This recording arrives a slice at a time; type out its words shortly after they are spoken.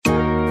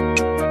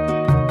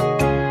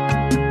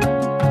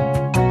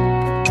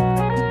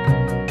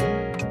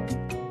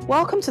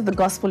Welcome to the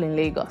Gospel in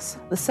Lagos,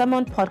 the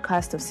sermon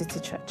podcast of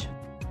City Church.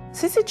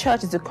 City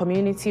Church is a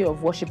community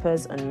of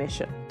worshippers on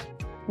mission.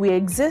 We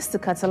exist to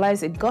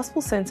catalyze a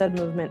gospel-centered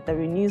movement that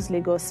renews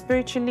Lagos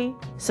spiritually,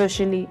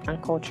 socially, and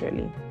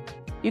culturally.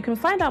 You can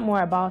find out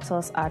more about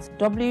us at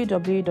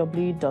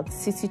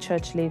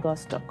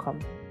www.citychurchlagos.com.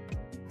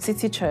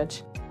 City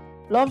Church.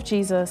 Love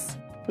Jesus,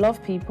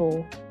 love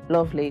people,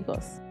 love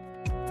Lagos.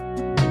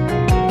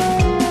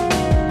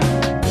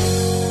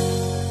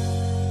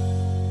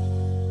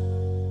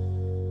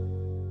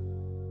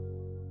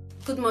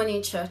 Good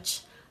morning,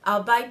 church.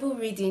 Our Bible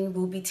reading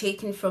will be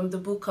taken from the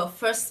book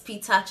of 1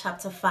 Peter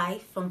chapter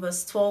 5 from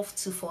verse 12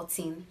 to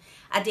 14.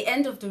 At the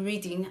end of the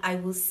reading, I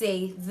will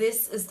say,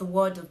 "This is the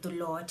word of the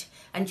Lord,"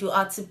 and you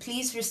are to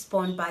please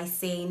respond by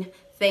saying,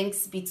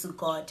 "Thanks be to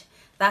God."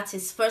 That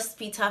is 1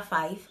 Peter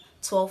 5,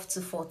 12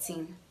 to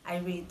 14. I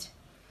read.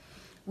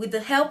 With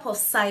the help of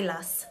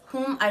Silas,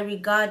 whom I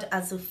regard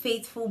as a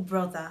faithful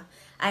brother,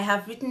 I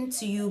have written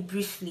to you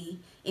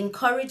briefly,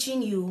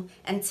 encouraging you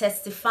and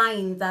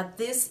testifying that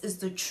this is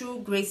the true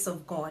grace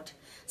of God.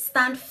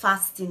 Stand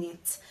fast in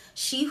it.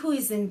 She who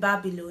is in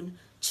Babylon,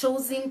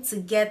 chosen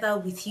together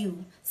with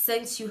you,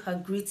 sends you her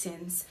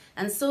greetings,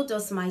 and so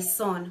does my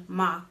son,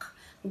 Mark.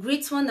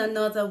 Greet one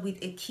another with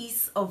a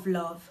kiss of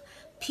love.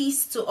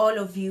 Peace to all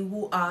of you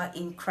who are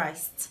in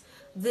Christ.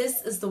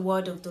 This is the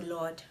word of the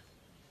Lord.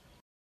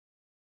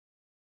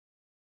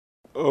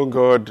 Oh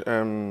God,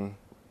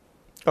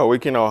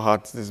 awaken our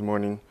hearts this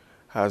morning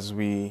as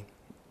we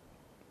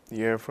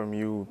hear from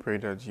you. We pray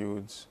that you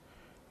would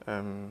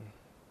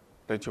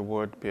let your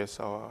word pierce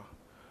our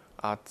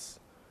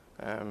hearts,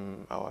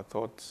 our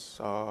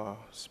thoughts, our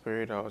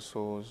spirit, our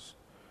souls.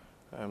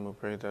 We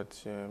pray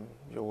that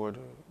your word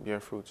will bear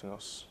fruit in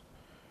us.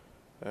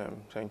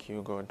 Thank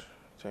you, God.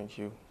 Thank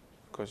you,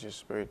 because your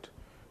spirit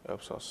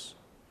helps us.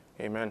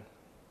 Amen.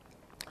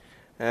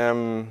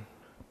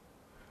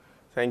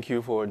 Thank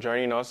you for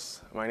joining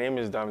us. My name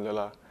is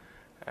Damilola.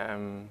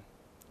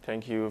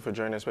 Thank you for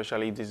joining,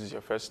 especially if this is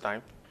your first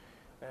time.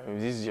 If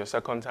this is your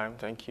second time,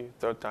 thank you.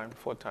 Third time,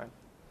 fourth time.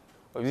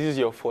 If this is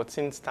your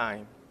 14th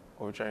time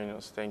of joining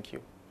us, thank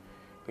you.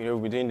 You know,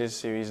 we're doing this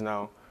series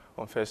now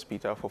on 1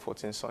 Peter for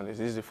 14 Sundays.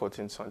 This is the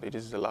 14th Sunday.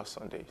 This is the last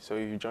Sunday. So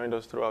if you joined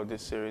us throughout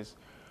this series,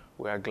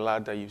 we are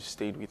glad that you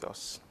stayed with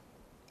us.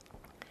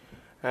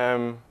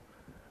 And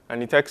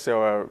the text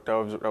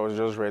that was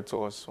just read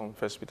to us from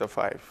 1 Peter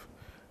 5.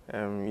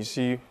 You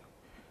see,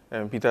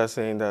 Peter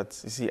saying that,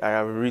 you see, I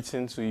have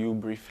written to you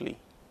briefly,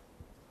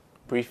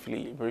 and we've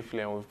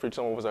preached,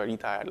 some of us are already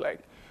tired, like,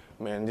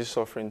 man, this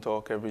suffering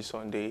talk every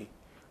Sunday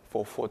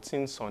for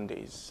 14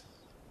 Sundays.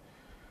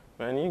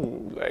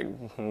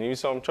 Man,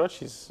 some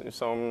churches,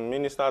 some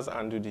ministers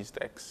undo these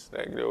texts,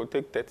 like they will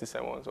take 30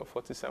 sermons or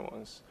 40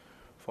 sermons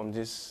from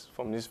this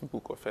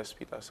book of 1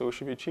 Peter, so we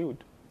should be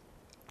chilled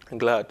and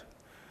glad.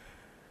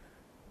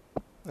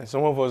 And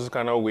some of us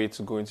cannot wait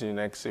to go into the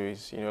next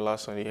series. You know,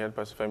 last Sunday, you heard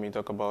Pastor Femi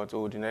talk about,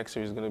 the next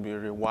series is going to be a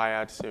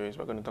rewired series.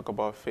 We're going to talk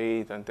about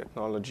faith and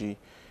technology.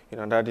 You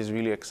know, that is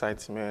really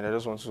exciting, man. I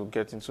just want to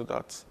get into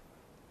that.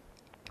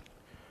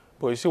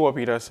 But you see what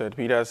Peter said?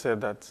 Peter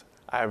said that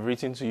I have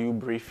written to you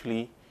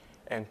briefly,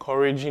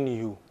 encouraging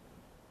you.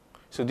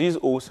 So these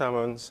old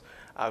sermons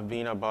have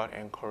been about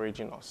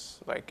encouraging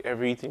us. Like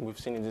everything we've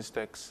seen in this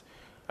text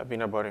have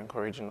been about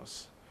encouraging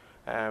us.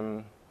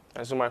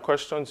 And so my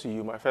question to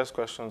you, my first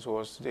question to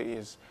us today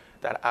is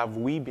that have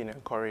we been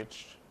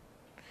encouraged?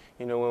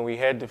 You know, when we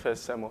heard the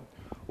first sermon,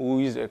 who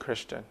is a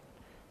Christian?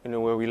 You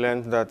know, where we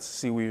learned that,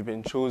 see, we've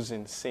been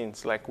chosen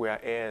saints, like we are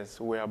heirs.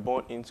 We are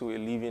born into a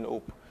living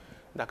hope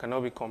that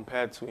cannot be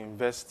compared to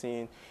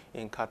investing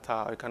in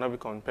Qatar. It cannot be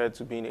compared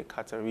to being a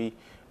Qatari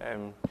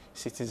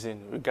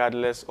citizen,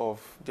 regardless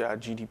of their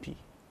GDP.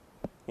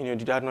 You know,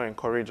 did that not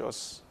encourage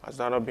us? Has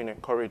that not been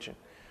encouraging?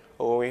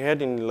 Or when we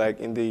heard in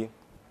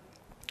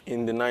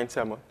the ninth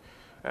sermon,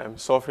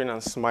 suffering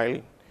and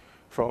smiling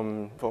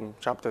from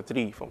chapter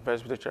 3, from 1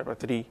 Peter chapter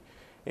 3,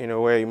 you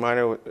know, where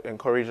Emmanuel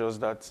encouraged us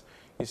that,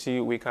 you see,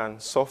 we can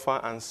suffer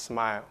and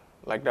smile,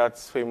 like that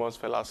famous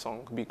fella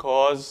song,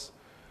 because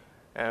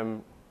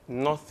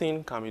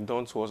nothing can be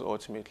done to us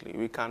ultimately.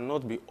 We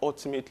cannot be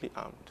ultimately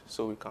harmed,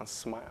 so we can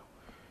smile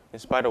in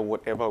spite of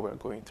whatever we're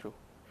going through.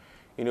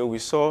 You know, we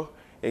saw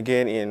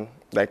again in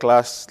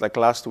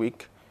last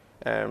week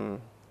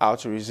how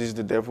to resist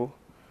the devil.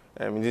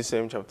 In this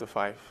same chapter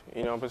 5,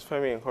 you know, Pastor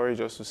Femi encouraged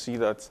us to see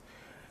that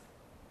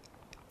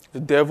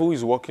the devil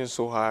is working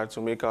so hard to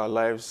make our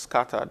lives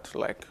scattered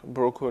like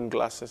broken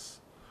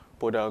glasses,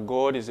 but our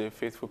God is a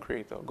faithful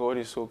creator. God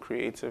is so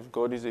creative.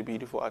 God is a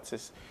beautiful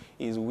artist.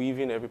 He's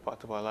weaving every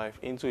part of our life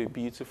into a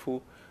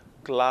beautiful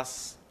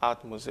glass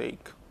art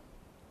mosaic.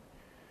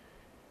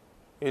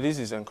 This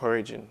is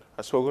encouraging.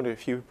 I've spoken to a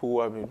few people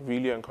who have been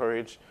really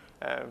encouraged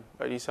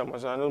by these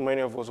sermons. I know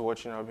many of us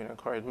watching have been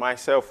encouraged.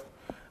 Myself,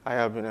 I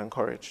have been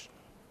encouraged.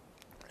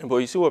 But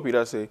you see what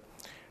Peter says?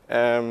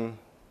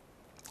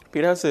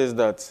 Peter says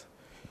that,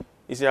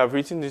 you see, I've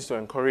written this to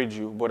encourage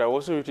you, but I've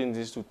also written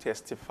this to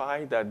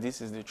testify that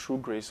this is the true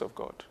grace of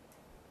God.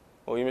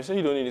 Or you may say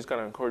you don't need this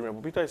kind of encouragement,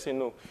 but Peter is saying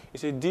no. He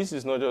said this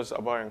is not just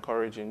about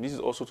encouraging. This is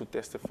also to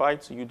testify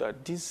to you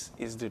that this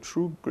is the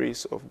true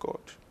grace of God.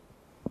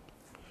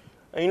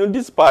 And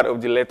this part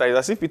of the letter is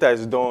as if Peter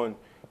is done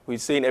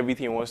with saying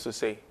everything he wants to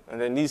say.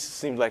 And then this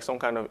seems like some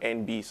kind of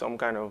NB, some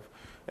kind of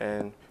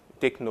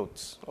take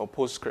notes or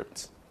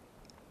postscript.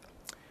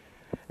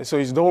 And so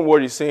he's done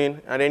what he's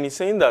saying. And then he's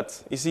saying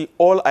that, you see,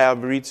 all I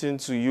have written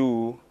to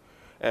you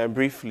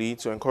briefly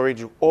to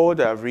encourage you, all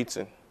that I've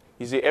written.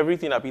 You see,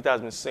 everything that Peter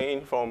has been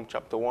saying from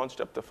chapter 1 to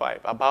chapter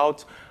 5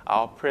 about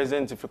our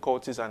present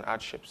difficulties and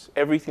hardships.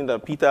 Everything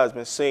that Peter has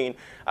been saying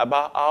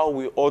about how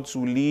we ought to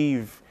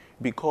live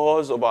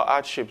because of our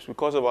hardships,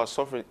 because of our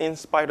suffering, in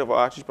spite of our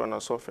hardships and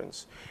our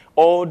sufferings.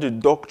 All the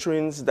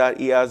doctrines that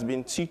he has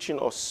been teaching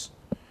us,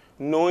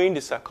 knowing the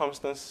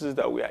circumstances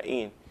that we are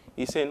in.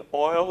 He's saying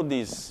all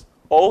this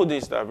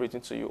that I've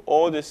written to you,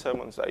 all these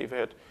sermons that you've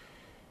heard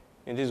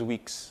in these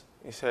weeks,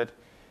 he said,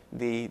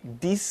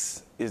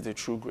 this is the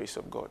true grace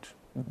of God.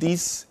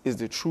 This is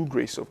the true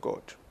grace of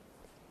God.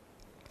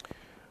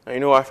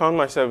 And I found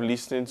myself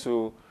listening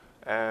to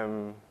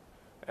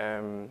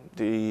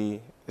the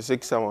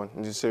sixth sermon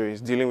in this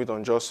series, dealing with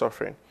unjust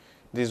suffering,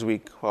 this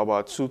week for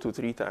about 2 to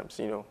 3 times,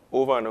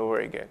 over and over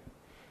again.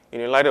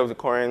 In light of the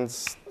current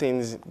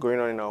things going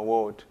on in our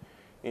world,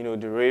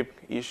 the rape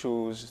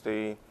issues,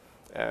 the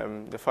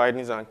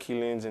fightings and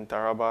killings in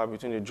Taraba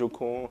between the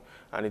Jokun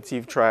and the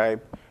Tiv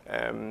tribe,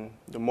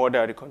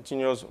 the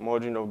continuous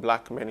murdering of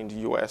black men in the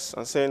U.S.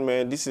 and saying,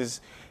 man, these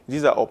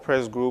are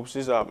oppressed groups,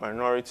 these are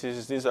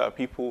minorities, these are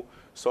people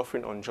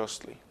suffering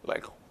unjustly.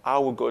 Like,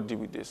 how will God deal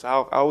with this?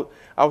 How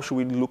should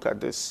we look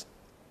at this?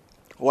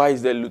 Why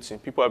is there looting?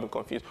 People have been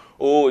confused.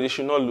 Oh, they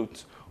should not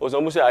loot. Or some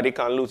people say, they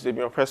can loot. They've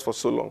been oppressed for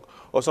so long.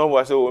 Or some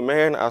people say, oh,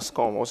 man has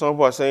come. Or some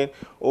people are saying,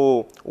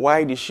 oh,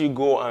 why did she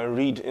go and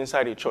read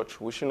inside a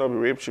church? Will she not be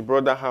raped? She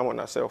brought that harm on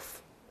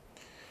herself.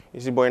 You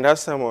see, but in that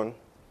sermon,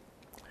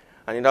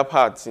 and in that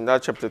part, in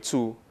that chapter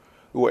 2,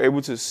 we were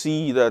able to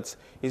see that,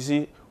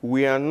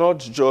 we are not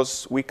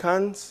just, we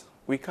can't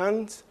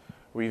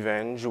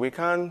revenge, we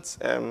can't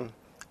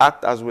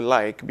act as we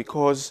like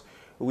because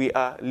we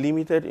are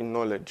limited in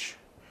knowledge.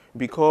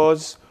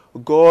 Because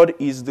God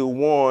is the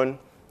one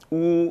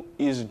who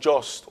is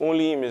just.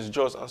 Only him is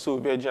just, and so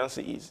obedience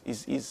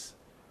is.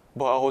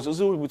 But I was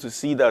also able to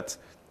see that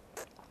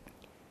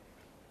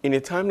in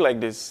a time like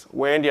this,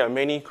 when there are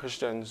many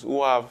Christians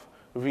who have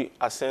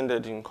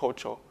reascended in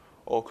culture,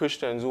 or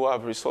Christians who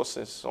have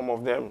resources, some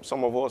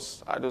of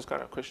us are those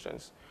kind of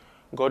Christians,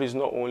 God is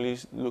not only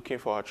looking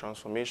for our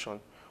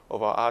transformation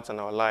of our hearts and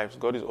our lives,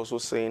 God is also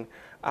saying,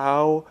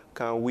 how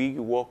can we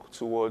walk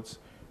towards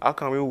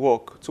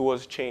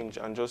change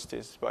and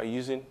justice by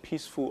using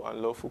peaceful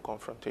and lawful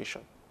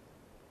confrontation?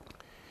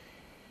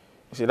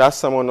 You see, that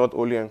sermon not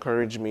only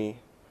encouraged me,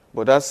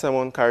 but that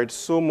sermon carried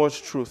so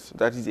much truth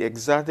that it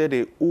exerted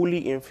a holy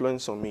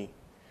influence on me.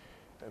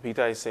 And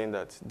Peter is saying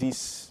that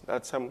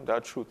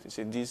that truth, he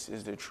said, this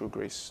is the true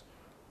grace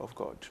of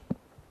God.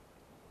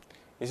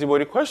 You see, but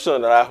the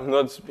question that I've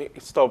not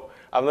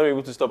been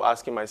able to stop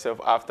asking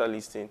myself after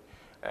listening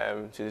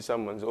to the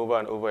sermons over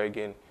and over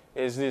again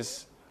is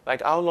this.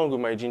 Like, how long will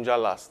my ginger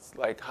last?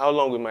 Like, how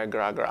long will my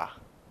gra-gra,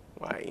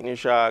 my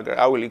initial gra,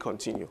 how will it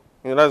continue?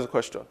 That's the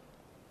question.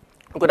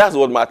 Because that's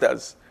what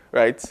matters,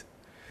 right?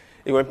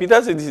 And when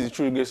Peter said this is the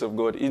true grace of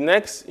God, his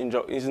next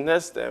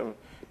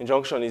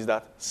injunction is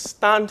that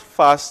stand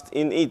fast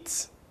in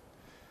it.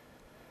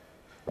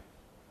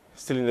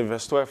 Still in the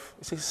verse 12,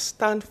 it says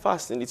stand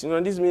fast in it.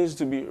 This means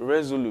to be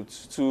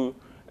resolute, to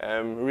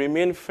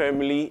remain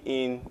firmly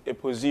in a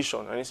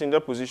position. And it's in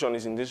that position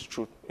is in this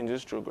true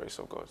grace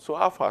of God. So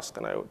how fast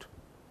can I hold?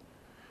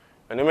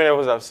 And many of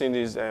us have seen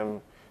this,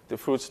 the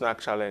fruit snack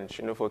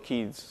challenge, for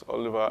kids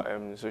all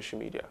over social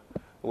media,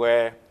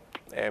 where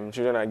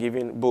children are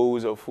given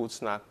bowls of food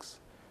snacks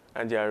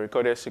and they are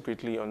recorded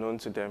secretly unknown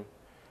to them.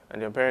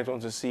 And their parents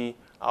want to see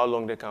how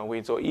long they can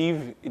wait. Or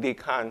if they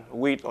can,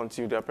 wait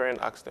until their parent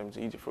asks them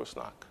to eat the fruit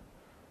snack.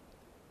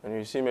 And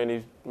you see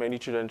many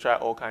children try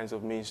all kinds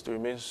of means to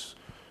remain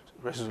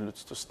resolute,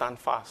 to stand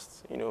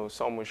fast.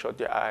 Some will shut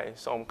their eyes,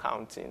 some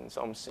counting,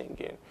 some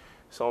singing,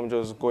 some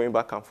just going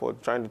back and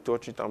forth, trying to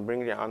touch it and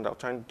bring their hand out,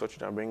 trying to touch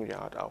it and bring their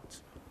hand out.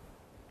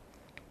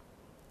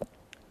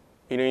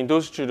 In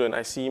those children,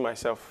 I see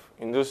myself.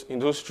 In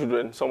those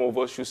children, some of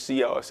us should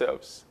see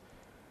ourselves.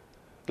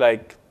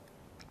 Like,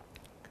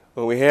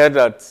 when we hear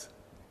that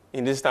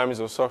in these times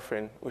of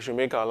suffering, we should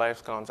make our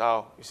lives count.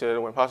 He said,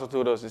 when Pastor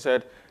told us, he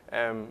said,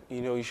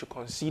 you should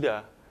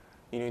consider,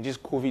 these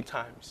COVID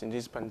times, in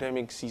this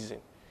pandemic season,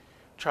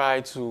 try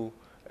to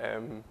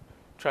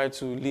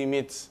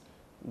limit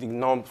the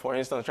number, for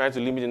instance, try to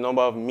limit the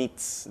number of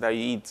meats that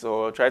you eat,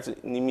 or try to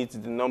limit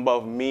the number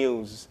of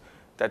meals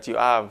that you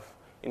have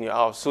in your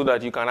house, so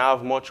that you can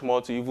have much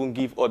more to even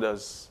give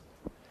others.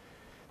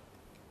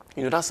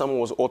 That sermon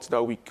was hot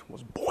that week,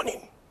 was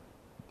burning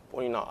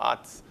our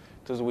hearts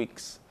those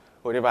weeks.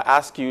 But if I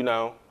ask you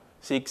now,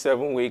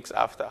 6-7 weeks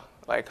after,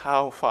 like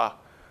how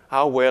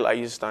well are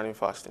you standing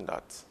fast in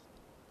that?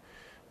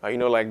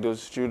 Like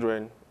those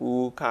children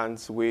who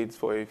can't wait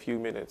for a few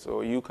minutes,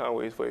 or you can't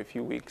wait for a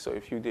few weeks or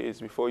a few days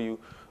before you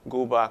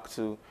go back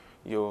to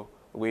your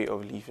way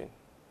of living.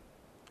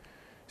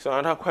 So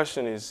another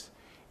question is,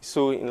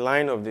 so in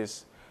line of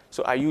this,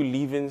 so are you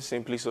living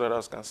simply so that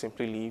others can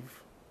simply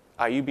live?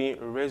 Are you being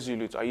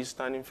resolute? Are you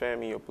standing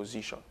firm in your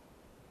position?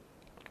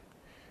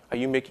 Are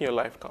you making your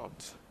life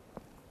count?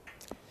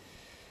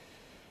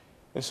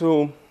 And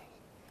so,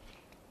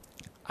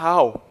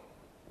 how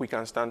we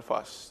can stand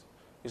fast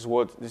is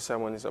what this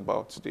sermon is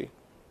about today.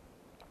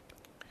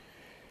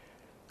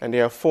 And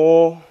there are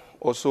 4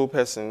 or so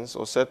persons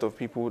or set of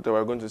people that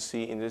we're going to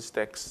see in this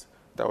text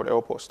that will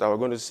help us, that we're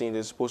going to see in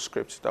this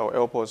postscript that will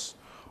help us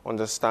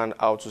understand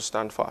how to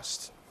stand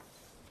fast.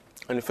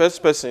 And the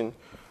first person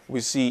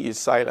we see is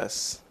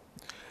Silas.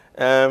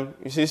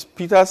 You see,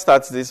 Peter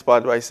starts this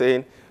part by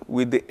saying,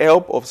 with the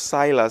help of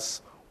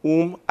Silas,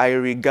 whom I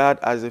regard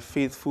as a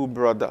faithful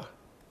brother.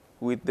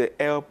 With the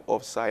help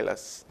of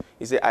Silas.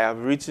 He said, I have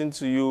written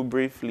to you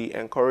briefly,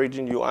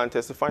 encouraging you and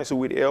testifying. So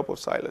with the help of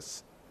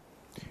Silas.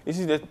 This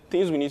is the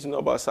things we need to know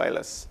about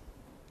Silas,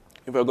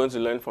 if we're going to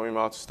learn from him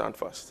how to stand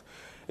fast.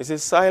 It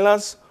says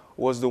Silas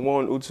was the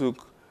one who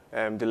took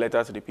the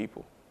letter to the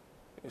people.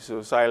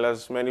 So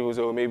Silas, many people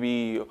say,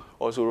 maybe he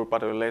also wrote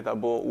part of the letter,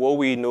 but what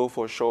we know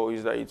for sure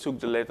is that he took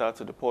the letter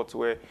to the port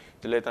where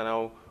the letter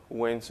now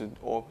went to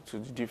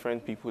the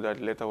different people that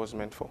the letter was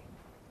meant for.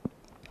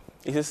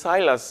 It says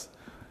Silas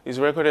is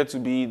recorded to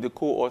be the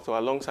co-author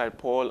alongside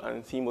Paul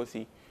and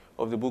Timothy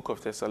of the book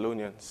of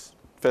Thessalonians,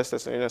 1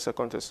 Thessalonians,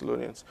 2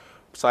 Thessalonians.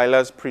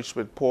 Silas preached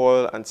with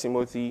Paul and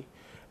Timothy,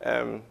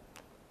 and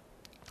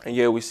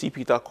here we see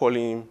Peter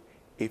calling him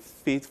a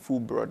faithful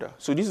brother.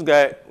 So this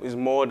guy is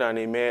more than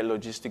a mere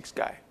logistics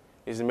guy.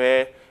 He's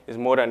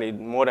more than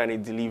a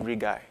delivery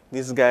guy.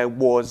 This guy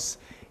was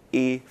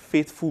a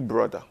faithful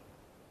brother.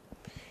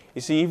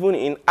 You see, even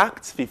in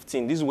Acts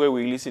 15, this is where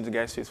we really see the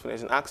guy's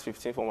faithfulness. In Acts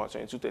 15, from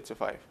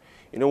 22:35.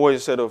 You know what he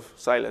said of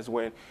Silas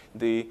when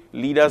the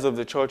leaders of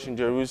the church in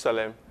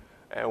Jerusalem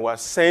were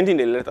sending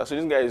a letter. So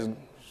this guy is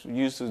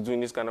used to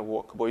doing this kind of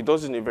work, but he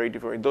does it in a very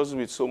different way. He does it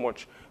with so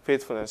much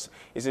faithfulness.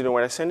 He said that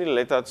when I sent a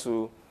letter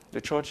to the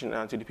church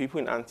to the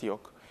people in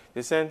Antioch,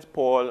 they sent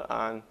Paul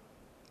and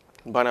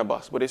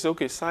Barnabas. But they said,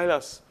 okay,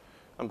 Silas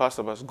and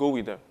Barnabas, go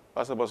with them.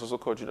 Barnabas also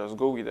called Judas,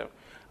 go with them.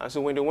 And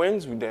so when they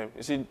went with them,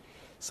 you see,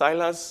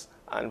 Silas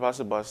and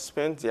Barnabas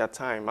spent their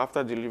time,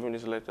 after delivering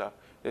this letter,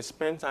 they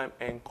spent time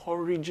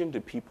encouraging the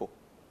people.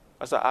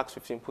 That's how Acts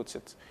 15 puts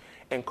it.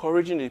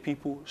 Encouraging the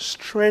people,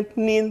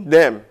 strengthening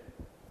them.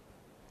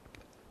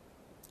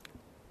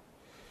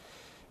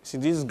 See,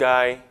 this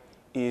guy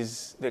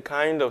is the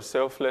kind of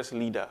selfless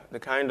leader, the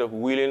kind of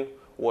willing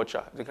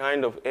watcher, the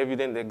kind of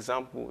evident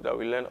example that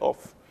we learned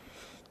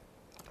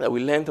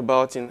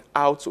about in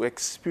how to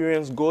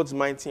experience God's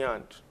mighty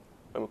hand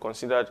when we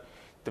considered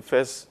the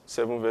first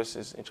 7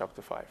 verses in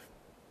chapter 5.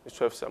 The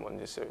 12th sermon in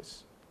this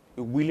series.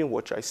 A willing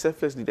watcher, a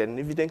selfless leader, an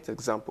evident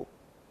example.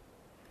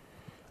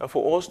 And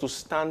for us to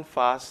stand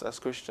fast as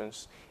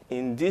Christians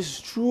in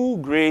this true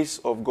grace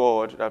of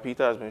God that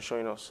Peter has been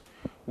showing us,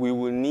 we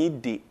will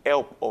need the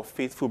help of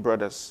faithful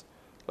brothers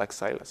like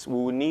Silas. We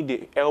will need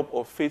the help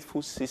of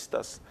faithful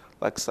sisters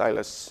like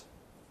Silas.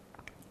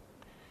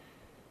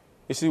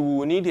 You see, we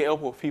will need the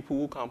help of people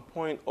who can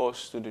point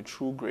us to the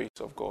true grace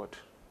of God.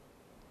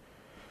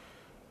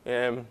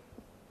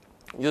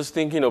 Just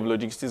thinking of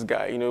logistics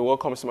guy, what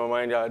comes to my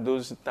mind are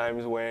those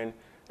times when,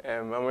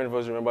 how many of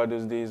us remember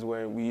those days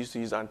when we used to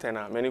use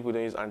antenna? Many people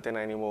don't use antenna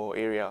anymore,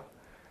 aerial.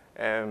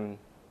 And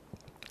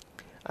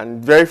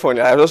very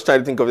funny, I was just trying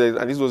to think of this,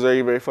 and this was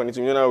very, very funny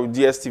to me. With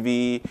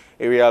DSTV,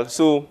 aerial.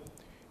 So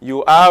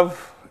you have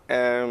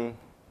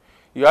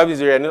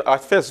this area.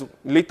 At first,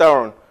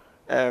 later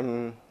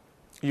on,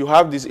 you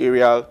have this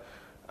aerial,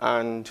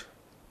 and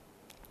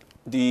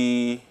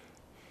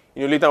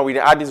later we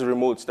add these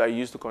remotes that you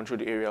use to control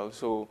the aerial.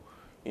 So,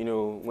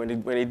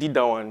 when they did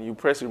that one, you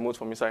press remote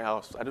from inside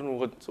house. I don't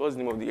know what's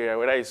the name of the area,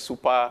 whether it's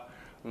Super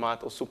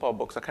Mat or Super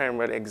Box. I can't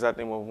remember the exact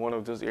name of one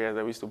of those areas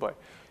that we used to buy.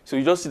 So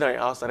you just sit down in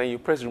your house and then you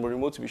press the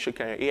remote to be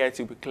shaken, and your AIT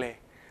will be clear,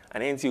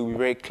 and NT will be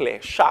very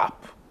clear,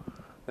 sharp.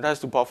 And that's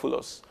to baffle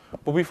us.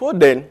 But before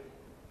then,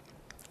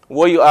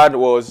 what you had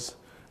was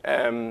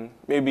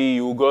maybe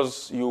you go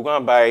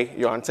and buy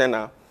your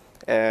antenna,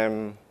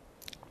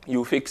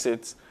 you fix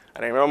it.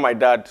 And I remember my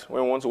dad,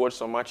 when we want to watch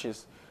some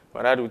matches,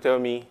 my dad would tell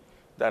me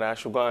that I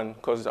should go and,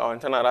 because our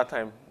antenna at that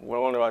time,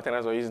 one of our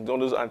antennas was using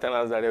those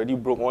antennas that already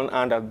broke. One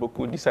hand has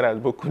broken, this side has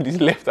broken, this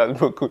left has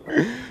broken.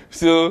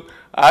 So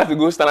I had to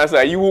go stand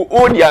outside. You will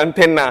hold the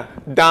antenna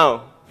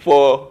down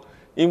for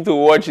him to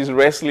watch his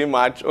wrestling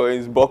match or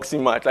his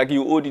boxing match. Like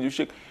you hold it, you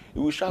shake,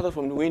 you will shout out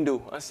from the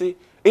window and say,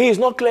 hey, it's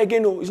not clear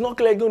again, no, it's not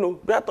clear again, no.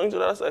 Better turn it to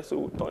the other side, so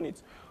we'll turn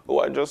it.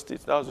 Or adjust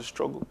it. That was a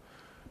struggle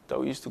that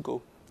we used to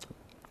go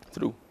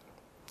through.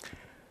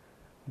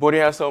 But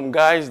there are some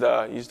guys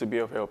that used to be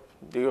of help.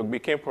 They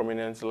became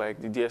prominent like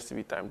the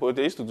DSTV time. But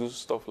they used to do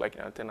stuff like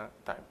antenna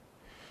time.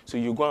 So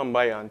you go and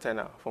buy an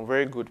antenna from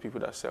very good people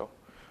that sell.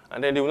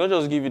 And then they will not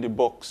just give you the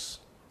box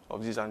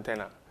of this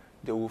antenna.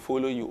 they will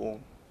follow you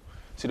home.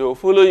 So they will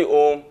follow you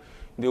home.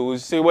 They will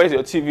say, where's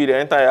your TV? They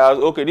enter your house.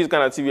 Okay, this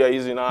kind of TV are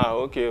using.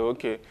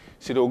 Okay.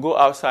 So they'll go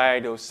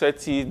outside, they'll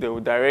set it, they'll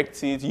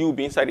direct it. You'll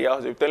be inside the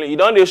house. They'll tell you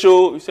don't they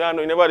show? You say, I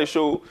know, you never they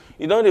show.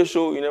 You don't they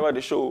show, you never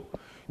they show.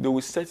 They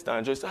will set it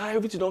and just,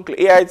 everything don't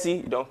clear. AIT,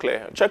 you don't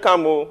clear. Check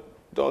AMO,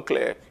 don't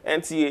clear.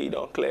 NTA, you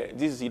don't clear.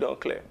 This, you don't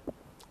clear.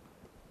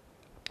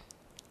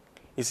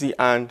 You see,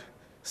 and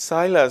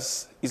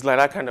Silas is like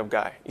that kind of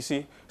guy. You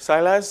see,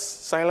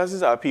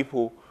 Silases are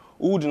people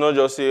who do not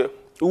just say,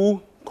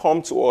 who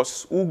come to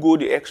us, who go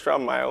the extra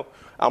mile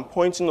and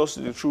pointing us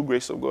to the true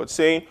grace of God,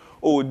 saying,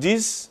 oh,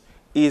 this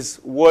is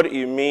what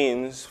it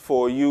means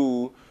for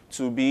you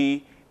to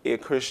be a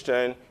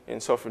Christian in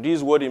suffering. This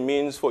is what it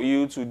means for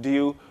you to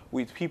deal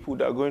with people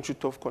that are going through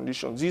tough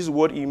conditions. This is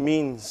what it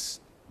means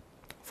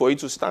for you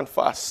to stand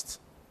fast.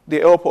 They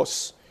help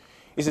us.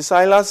 You see,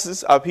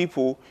 Silases are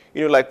people,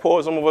 like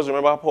Paul. Some of us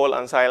remember Paul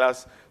and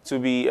Silas to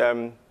be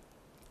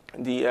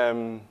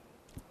the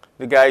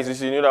guys. You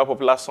see, that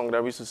popular song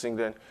that we used to sing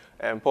then.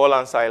 Paul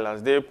and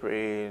Silas, they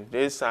prayed,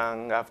 they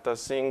sang. After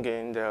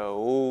singing, the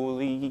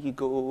Holy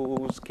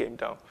Ghost came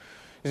down.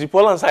 You see,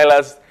 Paul and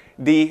Silas,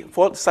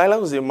 Silas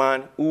was a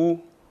man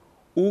who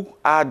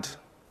had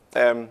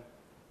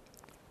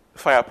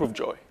fireproof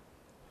joy.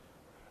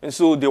 And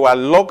so they were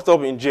locked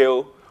up in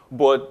jail,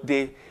 but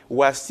they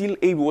were still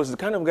able, was the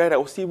kind of guy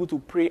that was still able to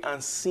pray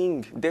and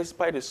sing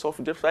despite the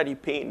suffering, despite the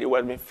pain. They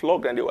were being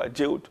flogged and they were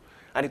jailed.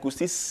 And they could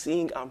still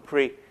sing and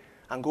pray.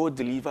 And God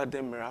delivered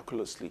them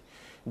miraculously.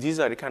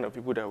 These are the kind of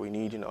people that we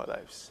need in our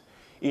lives,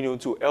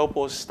 to help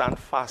us stand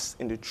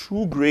fast in the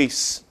true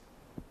grace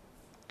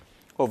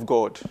of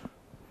God.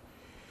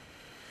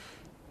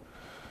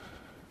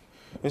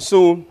 And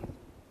so,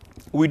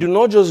 we do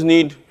not just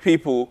need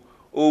people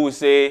who will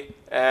say,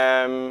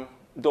 don't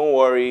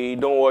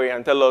worry,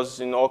 and tell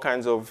us all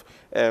kinds of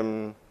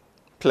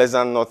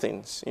pleasant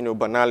nothings,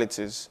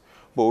 banalities.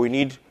 But we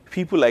need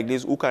people like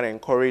this who can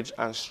encourage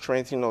and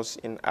strengthen us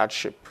in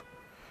hardship.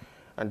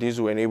 And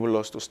this will enable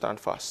us to stand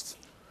fast.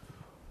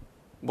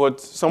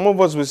 But some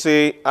of us will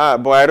say,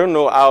 but I don't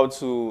know how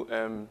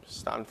to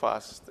stand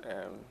fast.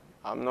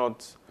 I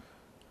don't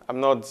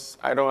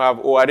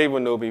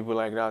even know people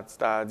like that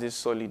are this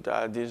solid,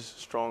 this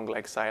strong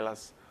like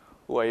Silas,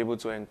 who are able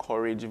to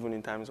encourage even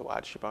in times of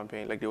hardship and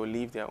pain. Like they will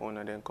leave their own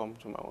and then come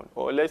to my own.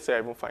 Or let's say I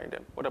even find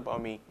them. What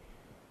about me?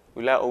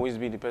 Will I always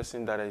be the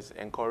person that is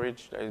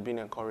encouraged, that is being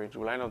encouraged?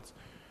 Will I not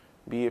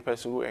be a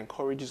person who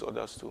encourages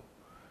others too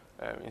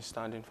in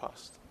standing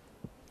fast?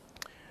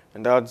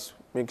 And that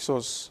makes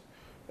us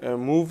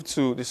move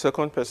to the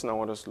second person I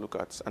want us to look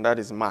at, and that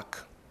is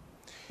Mark.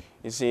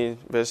 You see,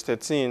 verse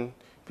 13,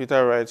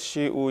 Peter writes,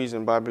 she who is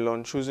in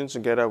Babylon, choosing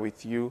together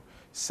with you,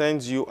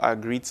 sends you our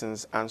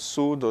greetings, and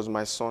so does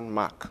my son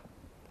Mark.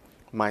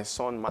 My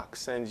son Mark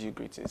sends you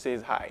greetings,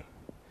 says hi.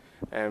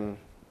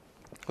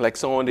 Like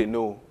someone they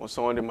know, or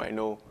someone they might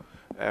know.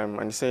 And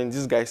he's saying,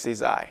 this guy says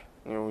hi.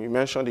 You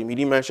mentioned him. He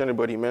didn't mention it,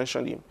 but he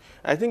mentioned him.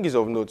 I think it's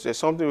of note. There's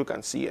something we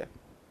can see here.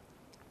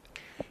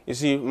 You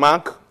see,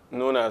 Mark,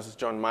 known as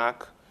John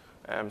Mark,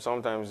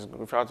 sometimes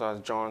referred to as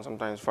John,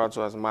 sometimes referred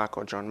to as Mark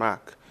or John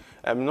Mark.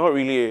 Not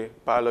really a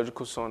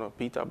biological son of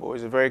Peter, but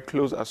he's a very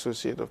close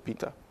associate of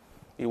Peter.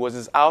 It was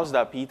his house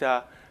that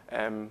Peter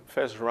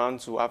first ran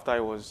to after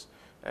he was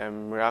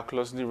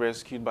miraculously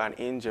rescued by an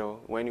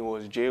angel when he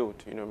was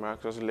jailed.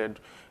 Miraculously led.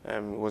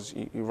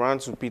 He ran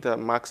to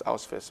Mark's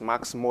house first,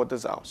 Mark's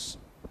mother's house.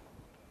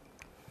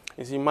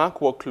 You see,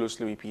 Mark worked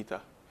closely with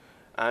Peter,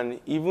 and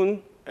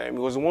even he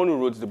was the one who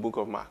wrote the book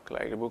of Mark,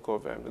 like the book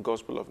of the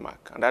Gospel of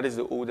Mark, and that is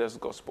the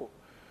oldest gospel.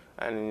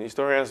 And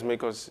historians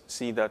make us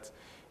see that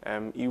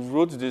he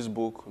wrote this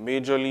book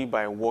majorly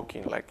by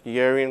walking, like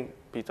hearing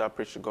Peter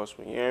preach the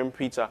gospel, hearing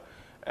Peter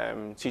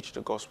teach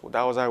the gospel.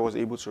 That was how he was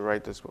able to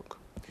write this book.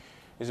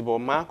 You see, but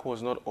Mark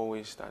was not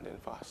always standing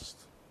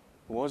fast.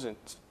 He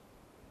wasn't.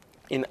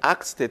 In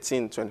Acts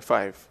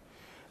 13:25,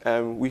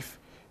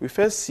 we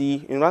first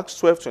see, in Acts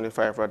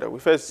 12:25 rather, we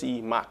first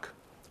see Mark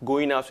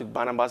going out with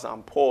Barnabas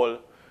and Paul,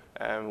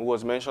 who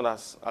was mentioned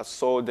as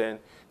Saul then,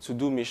 to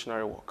do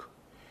missionary work.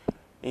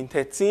 In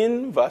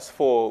 13 verse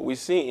 4, we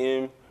see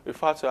him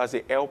referred to as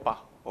a helper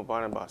of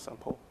Barnabas and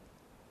Paul.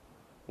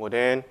 But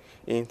then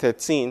in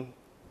 13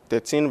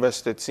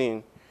 verse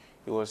 13,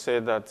 it was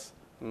said that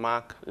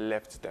Mark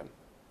left them.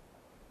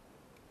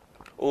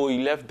 Oh,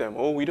 he left them.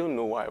 Oh, we don't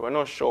know why. We're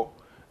not sure.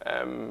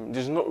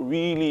 There's not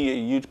really a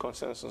huge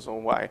consensus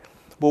on why.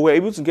 But we're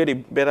able to get a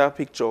better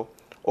picture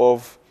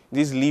of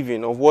this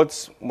leaving, of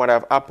what might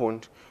have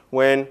happened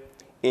when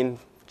in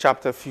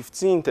chapter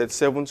 15,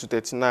 37 to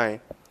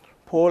 39,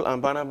 Paul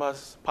and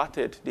Barnabas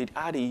parted. They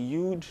had a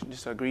huge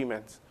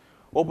disagreement.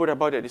 What brought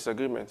about their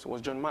disagreement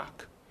was John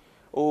Mark.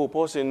 Oh,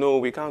 Paul said, no,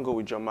 we can't go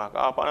with John Mark.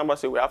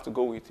 Barnabas said, we have to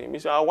go with him. He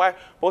said, why?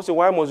 Paul said,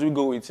 why must we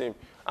go with him?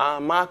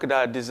 Mark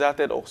that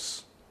deserted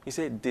us. He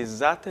said,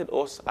 deserted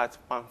us at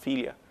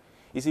Pamphylia.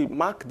 You see,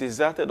 Mark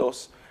deserted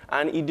us,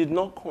 and he did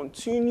not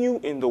continue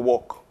in the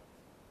work.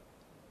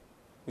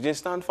 He didn't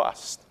stand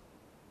fast.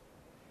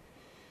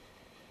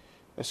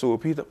 And so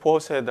Paul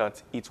said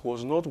that it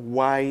was not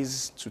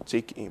wise to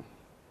take him.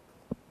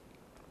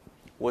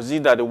 Was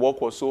it that the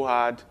work was so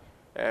hard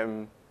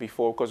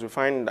before? Because we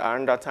find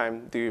around that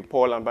time,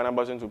 Paul and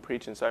Barnabas went to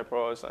preach in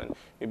Cyprus, and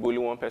maybe only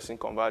one person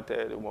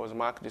converted. Was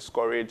Mark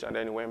discouraged, and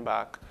then he went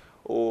back?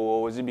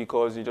 Or was it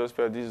because he just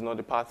felt this is not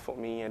the path for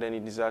me, and then he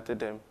deserted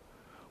them?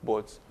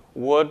 But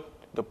what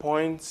the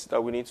point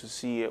that we need to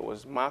see here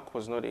was Mark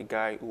was not a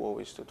guy who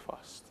always stood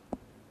fast.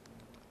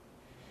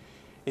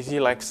 You see,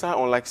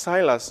 unlike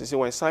Silas, you see,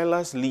 when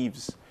Silas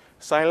leaves,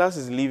 Silas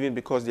is leaving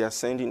because they are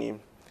sending him.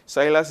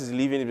 Silas is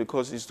leaving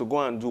because he's to go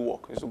and do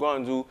work. He's to go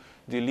and do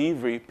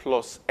delivery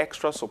plus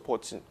extra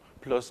supporting,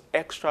 plus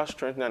extra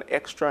strengthening and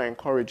extra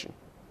encouraging.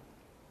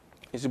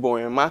 You see, but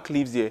when Mark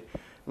leaves there,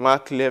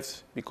 Mark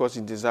left because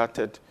he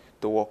deserted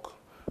the work.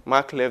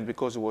 Mark left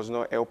because he was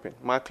not helping.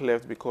 Mark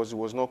left because he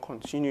was not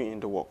continuing in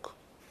the work.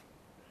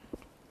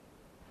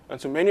 And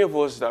to many of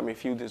us that may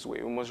feel this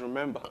way, we must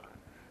remember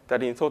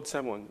that in third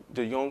sermon,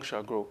 the young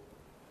shall grow.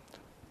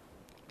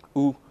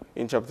 Who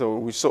in chapter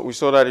we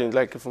saw that in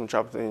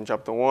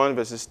chapter 1,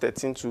 verses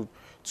 13 to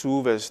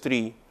 2, verse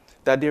 3,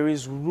 that there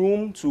is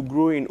room to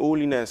grow in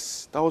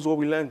holiness. That was what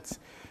we learned.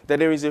 That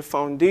there is a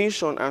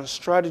foundation and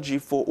strategy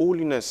for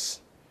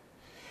holiness.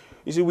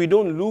 You see, we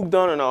don't look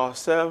down on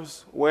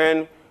ourselves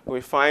when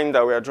we find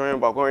that we are drawing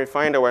back, when we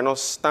find that we're not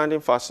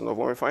standing fast enough,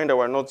 when we find that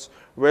we're not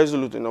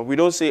resolute enough. We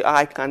don't say,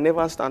 I can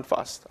never stand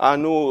fast. I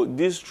know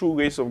this true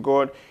grace of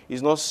God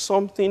is not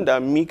something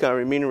that me can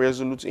remain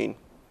resolute in.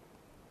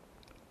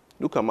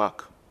 Look at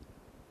Mark.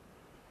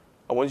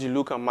 I want you to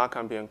look at Mark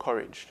and be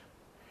encouraged.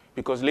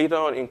 Because later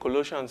on in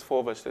Colossians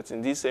 4, verse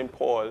 13, this same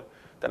Paul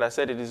that I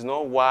said it is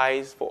not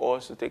wise for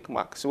us to take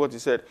Mark. See what he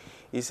said?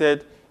 He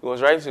said, he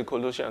was writing to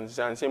Colossians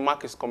and saying,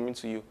 Mark is coming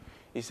to you.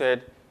 He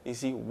said, you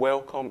see,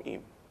 welcome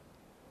him.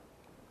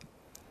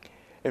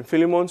 In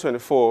Philemon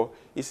 24,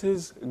 he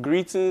says,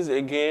 greetings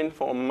again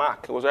from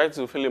Mark. He was writing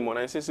to Philemon,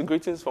 and he says,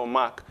 greetings from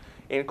Mark.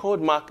 And he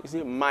called Mark, he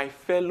said, my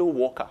fellow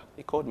worker.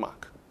 He called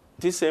Mark.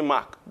 This same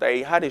Mark that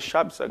he had a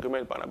sharp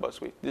disagreement with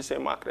Barnabas with. This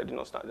same Mark that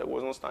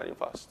was not standing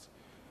fast.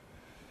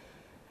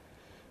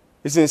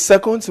 It's in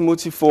 2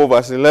 Timothy 4,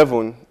 verse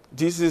 11.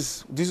 This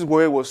is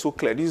where it was so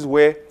clear. This is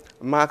where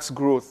Mark's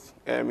growth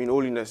in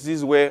holiness. This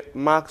is where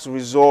Mark's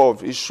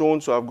resolve is shown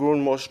to have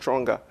grown more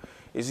stronger.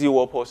 You see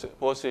what Paul said?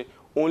 Paul said,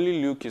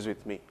 only Luke is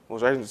with me. I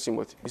was writing to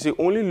Timothy. He said,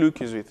 only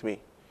Luke is with me.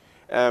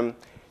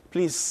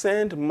 Please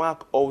send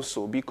Mark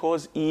also,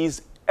 because he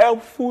is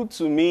helpful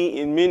to me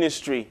in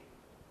ministry.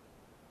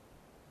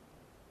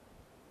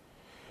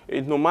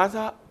 No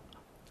matter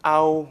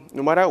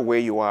where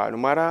you are, no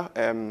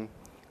matter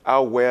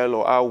how well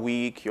or how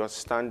weak you're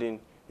standing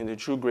in the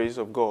true grace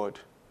of God,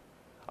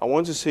 I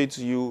want to say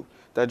to you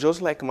that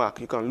just like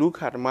Mark, you can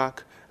look at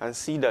Mark and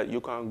see that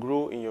you can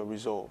grow in your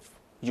resolve.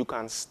 You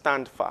can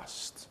stand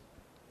fast.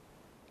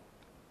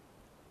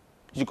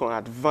 You can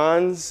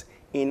advance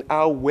in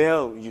how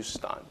well you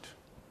stand.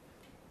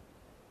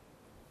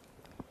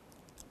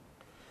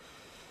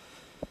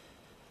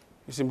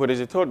 You see, but there's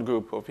a third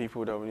group of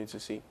people that we need to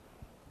see.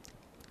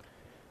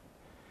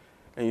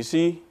 And you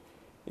see,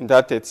 in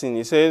that 13,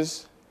 it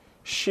says,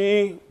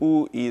 she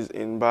who is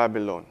in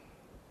Babylon.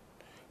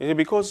 You see,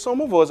 because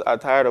some of us are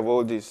tired of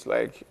all this.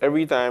 Like,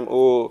 every time,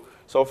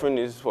 suffering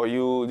is for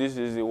you. This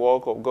is the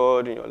work of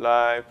God in your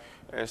life.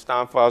 And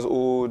stand fast,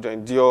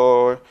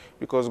 endure,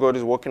 because God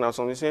is working out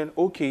something. Saying,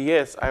 okay,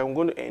 yes, I am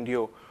going to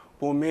endure.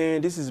 But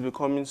man, this is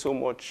becoming so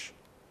much.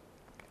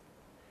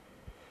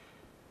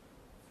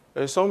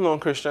 There's some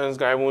non-Christians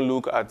can even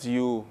look at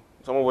you.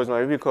 Some of us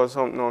might be because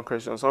some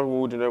non-Christians, some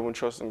people who do not even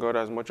trust in God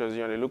as much as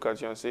you, and they look at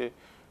you and say,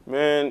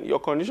 man, your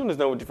condition is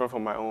not different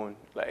from my own.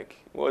 Like,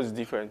 what's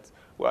different?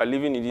 We are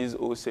living in this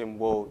old same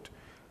world.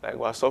 Like,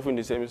 we are suffering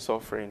the same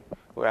suffering.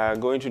 We are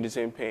going through the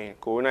same pain.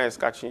 Corona is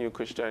catching you,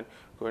 Christian.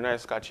 Corona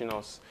is catching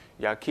us.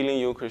 They are killing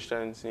you,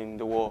 Christians, in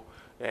the war.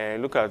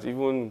 And look at,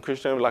 even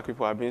Christian black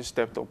people are being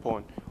stepped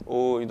upon.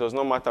 It does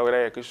not matter whether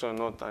you're a Christian or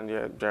not,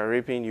 and they're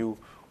raping you.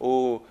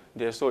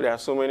 There are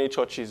so many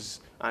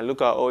churches, and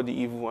look at all the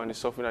evil and the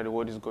suffering that the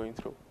world is going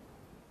through.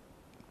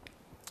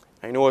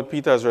 And you know what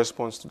Peter's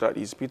response to that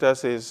is? Peter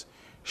says,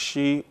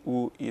 she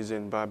who is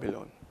in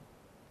Babylon.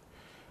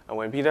 And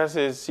when Peter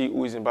says, she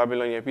who is in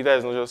Babylon, here, Peter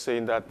is not just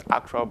saying that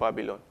actual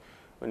Babylon.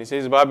 When he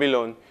says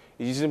Babylon,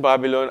 he's using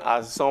Babylon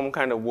as some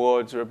kind of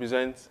word to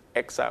represent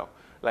exile.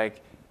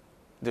 Like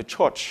the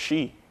church,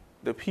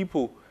 the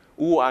people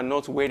who are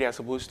not where they are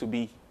supposed to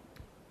be.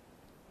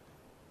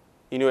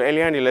 You know,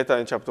 earlier in the letter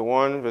in chapter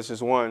 1,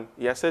 verses 1,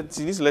 he has said,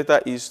 see, this letter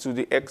is to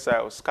the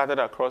exiles scattered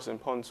across in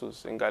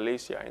Pontus, in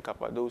Galatia, in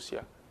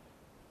Cappadocia,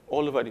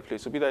 all over the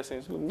place. So Peter is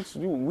saying,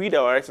 we that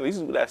are exiles, this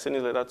is what I send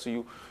this letter to you.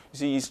 You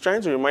see, he's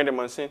trying to remind them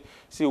and saying,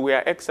 see, we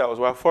are exiles,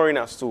 we are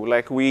foreigners too.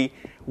 Like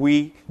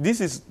this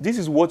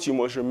is what you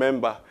must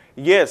remember.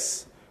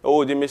 Yes,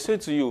 they may say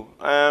to you,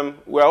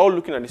 we are all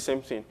looking at the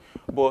same thing.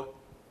 But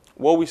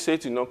what we say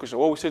to non-Christians,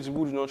 what we say to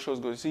people who do not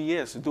trust God, you see,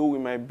 yes, though we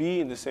might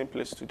be in the same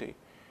place today,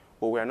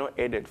 but we are not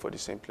headed for the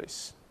same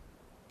place.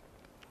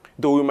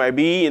 Though we might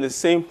be in the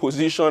same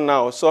position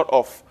now, sort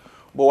of,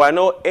 but we're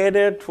not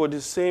headed for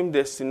the same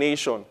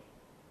destination.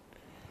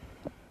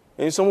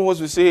 And some of us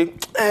will say,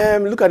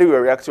 look at the way we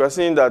react. We are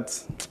saying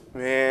that,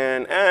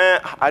 man,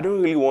 I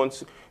don't really want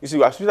to. You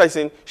see, as Peter is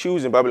saying, she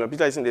was in Babylon.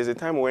 Peter is saying there's a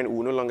time when we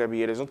will no longer be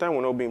here. There's no time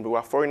we'll not be here, but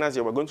we're foreigners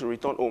here. We're going to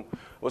return home.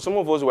 But some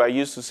of us were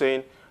used to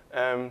saying,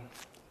 I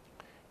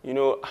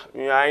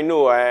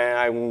know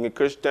I'm a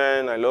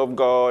Christian. I love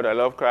God. I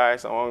love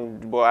Christ.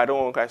 But I don't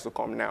want Christ to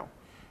come now.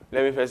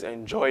 Let me first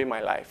enjoy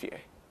my life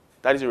here.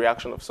 That is the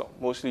reaction of some,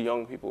 mostly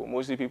young people,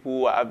 mostly people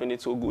who are having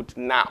it so good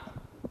now.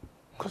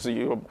 Because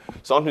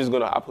something's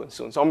going to happen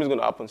soon. Something's going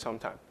to happen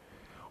sometime.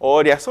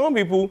 Or there are some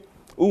people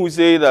who will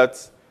say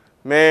that,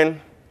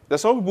 man, there are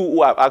some people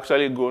who have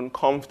actually grown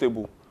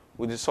comfortable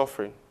with the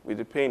suffering, with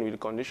the pain, with the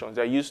conditions.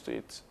 They're used to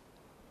it.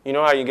 You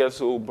know how you get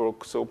so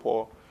broke, so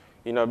poor?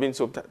 You know, I've been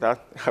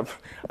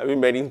I've been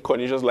made in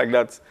conditions like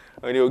that.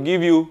 And they can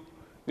give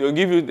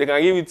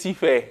you tea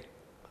fare.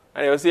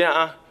 And they'll say,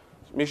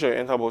 make sure you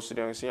enter bus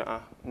today. And you say,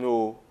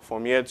 no,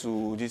 from here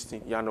to this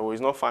thing. Yeah, no, it's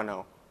not far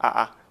now.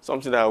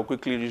 Something that will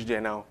quickly reach there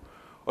now.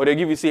 Or they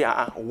give you, say,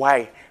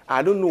 why?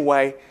 I don't know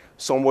why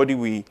somebody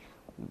will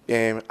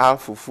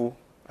have fufu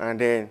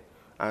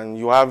and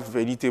you have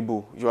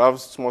vegetable, you have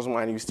small,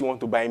 and you still want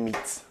to buy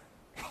meat.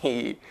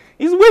 It's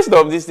waste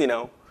of this thing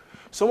now.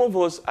 Some of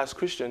us as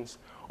Christians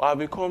have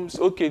become,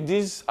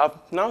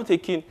 I've now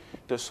taken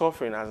the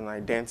suffering as an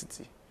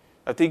identity.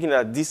 I'm thinking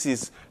that this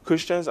is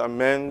Christians are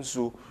men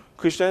who,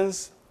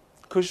 Christians,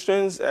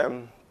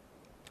 the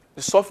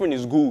suffering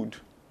is good.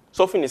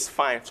 Suffering is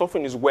fine.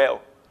 Suffering is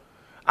well.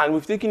 And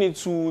we've taken it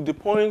to the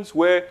point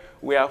where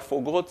we have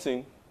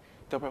forgotten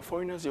that we're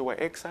foreigners here, we're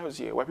exiles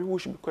here, where people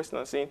should be questioning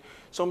and saying,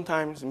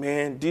 sometimes,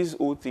 man, this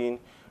whole thing,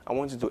 I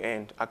want it to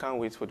end. I can't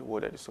wait for the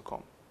word that is to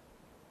come.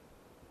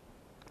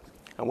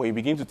 And when you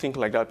begin to think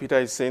like that, Peter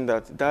is saying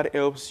that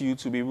helps you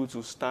to be able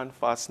to stand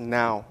fast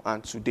now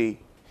and today.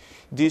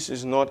 This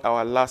is not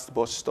our last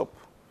bus stop.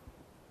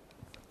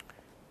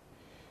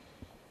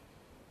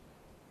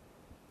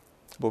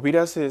 But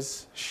Peter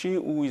says, she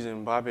who is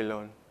in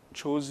Babylon,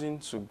 chosen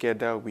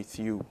together with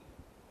you.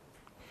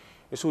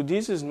 And so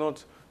this is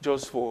not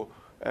just for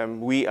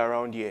we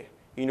around here.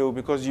 You know,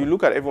 because you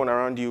look at everyone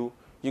around you,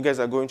 you guys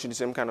are going through the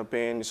same kind of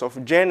pain. So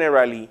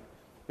generally,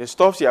 the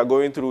stuff you are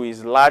going through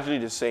is largely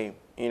the same,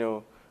 you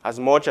know, as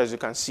much as you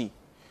can see.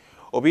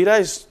 Peter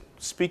is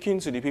speaking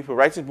to the people,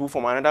 writing people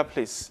from another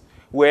place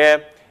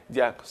where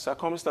their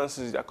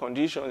circumstances, their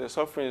conditions, their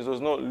sufferings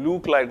does not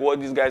look like what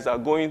these guys are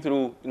going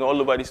through in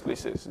all over these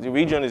places. The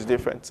region is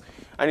different.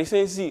 And he's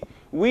saying, see,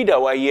 we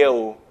that were here,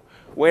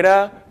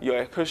 whether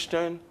you're a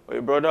Christian or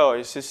a brother or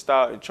a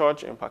sister, a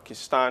church in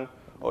Pakistan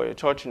or a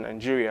church in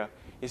Nigeria,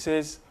 he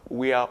says,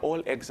 we are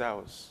all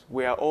exiles.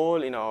 We are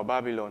all in our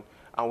Babylon,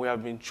 and we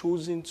have been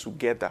chosen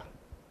together.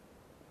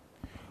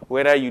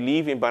 Whether you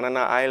live in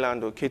Banana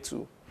Island or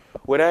Ketu,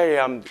 whether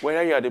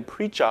you are the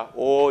preacher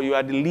or you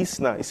are the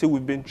listener, he said,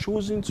 we've been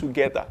chosen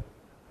together.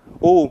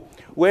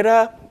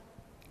 Whether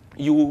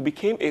you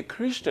became a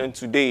Christian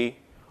today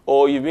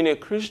or you've been a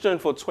Christian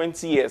for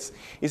 20 years,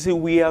 he said,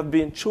 we have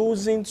been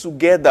chosen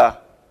together.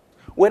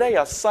 Whether you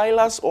are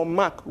Silas or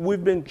Mark,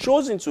 we've been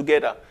chosen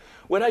together.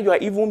 Whether you are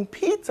even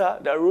Peter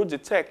that wrote the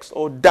text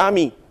or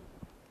Dami, he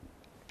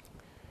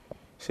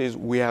says,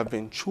 we have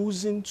been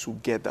chosen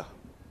together.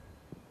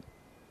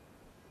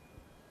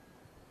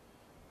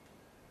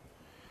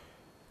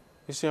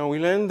 You see, and we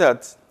learn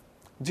that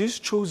this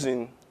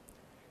chosen,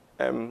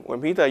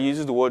 when Peter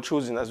uses the word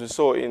chosen, as we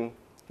saw in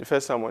the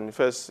first sermon, the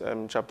first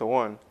chapter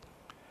 1,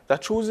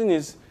 that chosen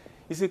is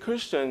the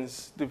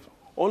Christians,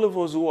 all of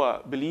us who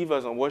are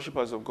believers and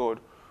worshippers of God,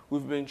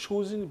 we've been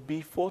chosen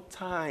before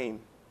time.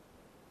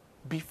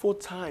 Before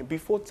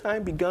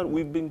time began,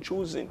 we've been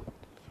chosen.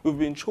 We've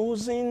been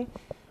chosen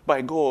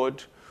by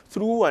God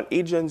through an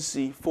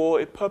agency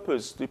for a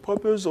purpose, the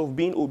purpose of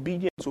being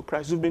obedient to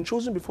Christ. We've been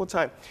chosen before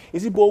time.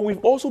 But we've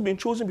also been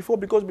chosen before,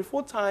 because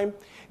before time,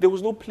 there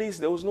was no place,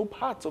 there was no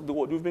part of the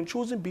world. We've been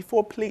chosen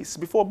before place,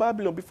 before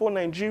Babylon, before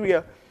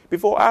Nigeria,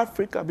 before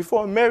Africa,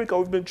 before America.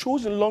 We've been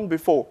chosen long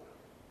before.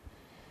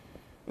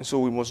 And so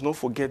we must not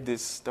forget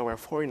this, that we're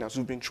foreigners.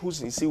 We've been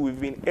chosen. You see, we've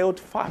been held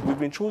fast. We've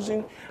been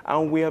chosen,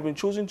 and we have been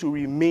chosen to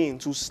remain,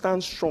 to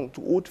stand strong,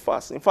 to hold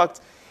fast. In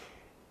fact,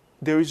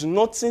 there is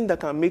nothing that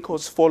can make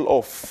us fall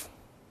off.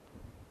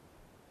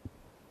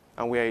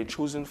 And we are a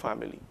chosen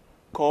family,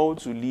 called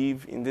to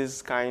live in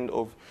this kind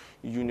of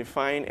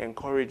unifying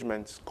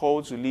encouragement,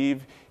 called to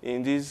live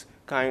in this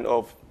kind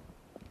of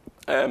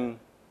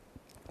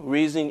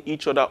raising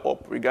each other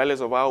up,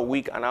 regardless of how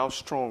weak and how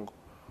strong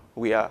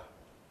we are.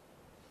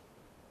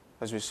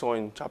 As we saw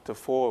in chapter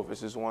 4,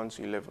 verses 1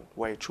 to 11,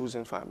 we're a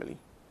chosen family.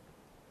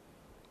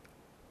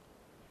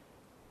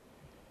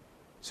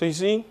 So you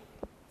see,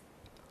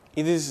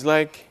 it is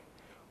like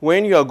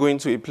when you are going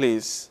to a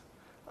place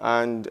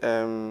and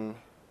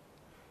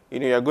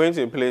you are going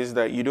to a place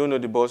that you don't know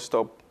the bus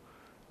stop,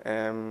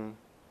 you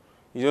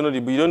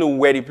don't know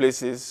where the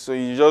place is, so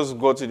you just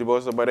go to the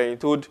bus stop, but then you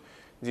told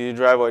the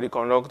driver or the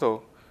conductor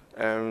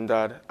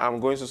that I'm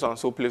going to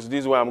so place.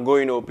 This is where I'm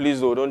going. Oh, please,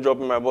 don't drop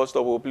me my bus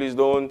stop. Oh, please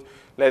don't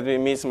let me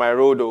miss my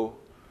road. Oh,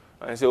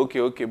 and I say,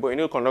 okay.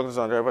 But conductors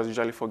and drivers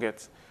usually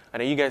forget.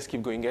 And then you guys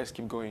keep going.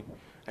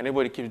 And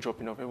everybody keeps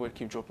dropping off.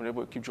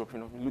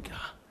 Look,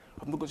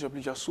 I'm not going to your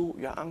place.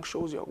 You're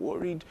anxious. You're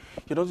worried.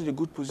 You're not in a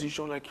good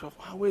position. Like,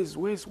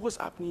 what's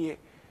happening here?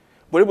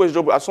 But everybody's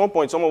dropping. At some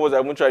point, some of us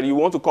have even tried. You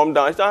want to come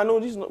down. I say, no,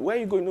 this is not. Where are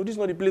you going? No, this is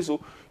not the place. So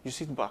you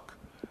sit back.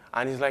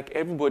 And it's like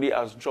everybody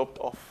has dropped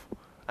off.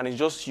 And it's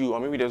just you.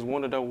 And maybe there's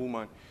one other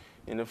woman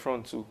in the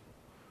front too.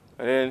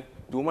 And then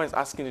the woman is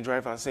asking the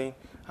driver and saying,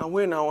 and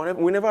where now?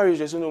 We never reach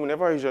there. So no, we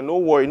never reach there. No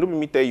worry. No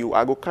me tell you.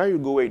 I go carry you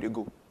go where you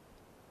go.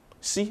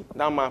 See,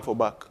 that man for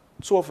back.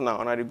 12 now,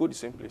 and I go the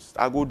same place.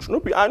 I go,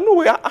 I know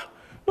where,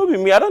 no be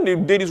me. I don't do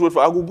this road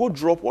for, I go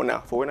drop on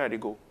her for when I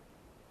go.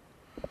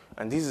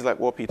 And this is like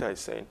what Peter is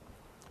saying.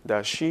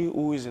 That she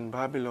who is in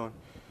Babylon,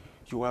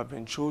 you have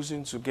been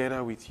chosen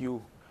together with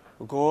you.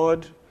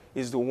 God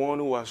is the one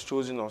who has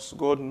chosen us.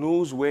 God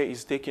knows where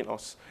he's taking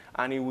us.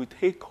 And he will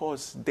take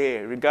us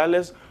there,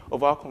 regardless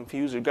of how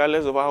confused,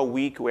 regardless of how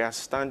weak we are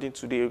standing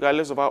today,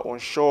 regardless of how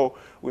unsure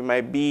we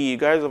might be,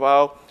 regardless of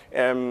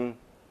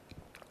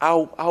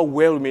how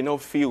well we may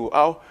not feel,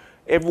 how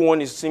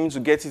everyone is seeming to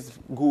get it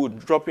good,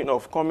 dropping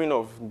off, coming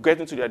off,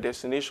 getting to their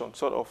destination,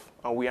 sort of,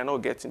 and we are not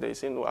getting there. He's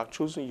saying, no, I've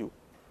chosen you.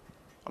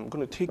 I'm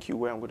going to take you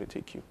where I'm going to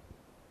take you.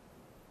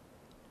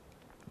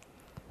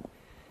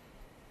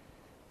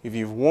 If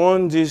you've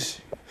worn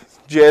this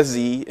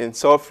jersey in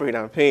suffering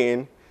and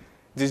pain,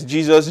 this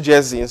Jesus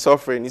jersey in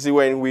suffering, you see,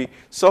 when we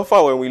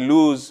suffer, when we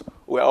lose,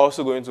 we're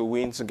also going to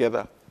win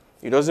together.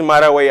 It doesn't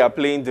matter where you're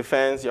playing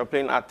defense, you're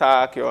playing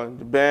attack, you're on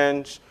the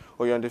bench,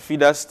 or you're on the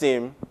feeder's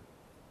team.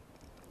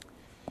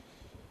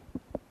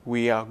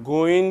 We are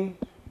going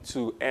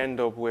to end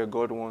up where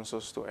God wants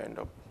us to end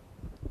up.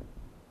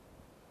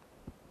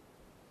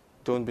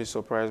 Don't be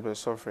surprised by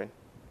suffering.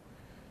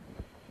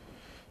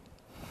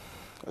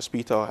 As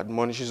Peter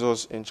admonishes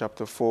us in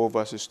chapter 4,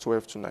 verses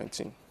 12 to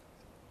 19.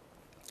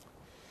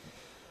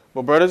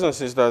 But brothers and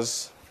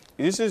sisters,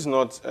 this is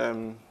not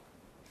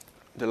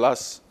the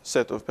last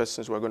set of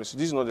persons we're going to see.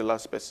 This is not the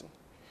last person.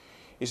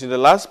 You see, the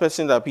last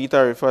person that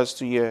Peter refers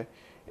to here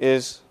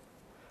is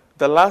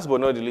the last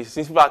but not the least.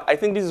 In fact, I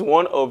think this is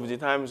one of the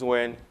times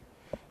when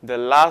the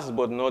last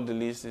but not the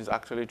least is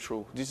actually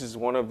true. This is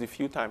one of the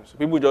few times.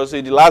 People just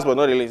say the last but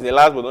not the least, the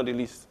last but not the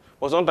least.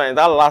 But sometimes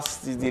that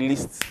last is the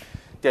least.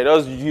 They're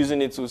just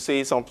using it to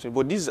say something.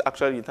 But this is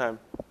actually the time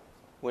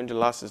when the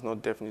last is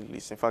not definitely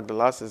least. In fact, the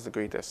last is the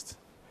greatest.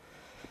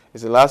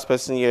 It's the last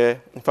person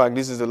here. In fact,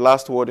 this is the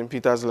last word in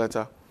Peter's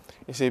letter.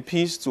 He says,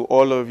 peace to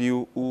all of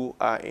you who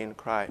are in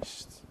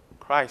Christ.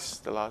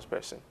 Christ, the last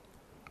person.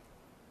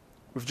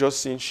 We've just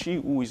seen she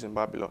who is in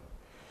Babylon.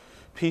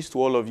 Peace to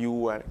all of you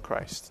who are in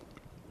Christ.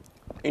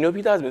 You know,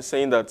 Peter has been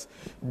saying that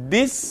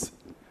this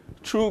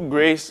true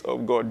grace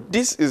of God,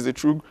 this is the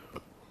true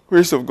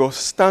grace of God.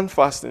 Stand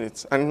fast in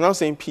it. And he's now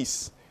saying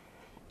peace.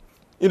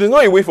 It is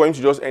not a way for him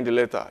to just end the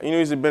letter. You know,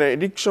 it's a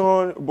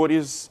benediction, but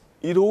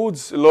it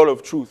holds a lot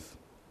of truth.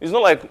 It's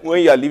not like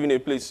when you are leaving a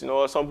place, you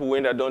know, some people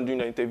when they're done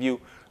doing an interview,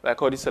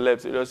 like all these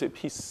celebs, they just say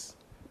peace.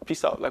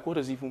 Peace out. Like, what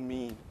does it even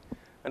mean?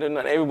 And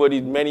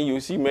then you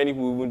see many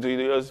people, they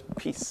just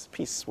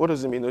peace. What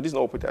does it mean? No, this is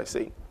not what Peter is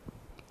saying.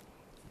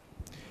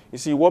 You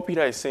see, what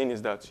Peter is saying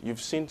is that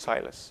you've seen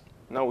Silas.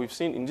 Now we've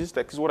seen in this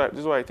text, this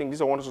is what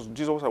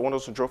I want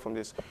us to draw from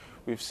this.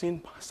 We've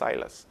seen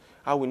Silas,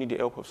 how we need the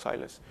help of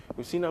Silas.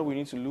 We've seen how we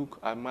need to look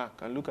at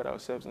Mark and look at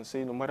ourselves and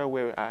say, no matter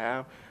where I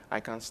am, I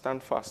can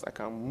stand fast, I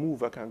can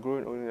move, I can grow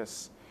in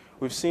holiness.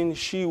 We've seen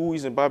she who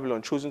is in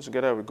Babylon chosen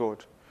together with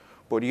God.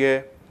 But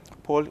here,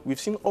 Paul, we've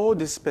seen all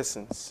these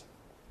persons.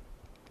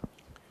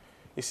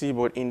 You see,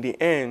 but in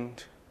the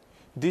end,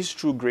 this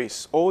true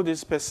grace, all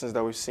these persons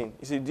that we've seen,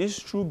 you see, this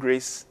true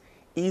grace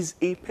is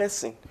a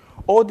person.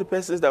 All the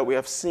persons that we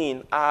have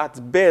seen are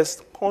at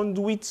best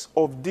conduits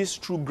of this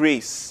true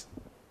grace.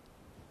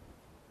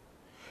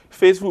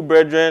 Faithful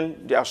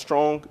brethren, they are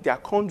strong, they are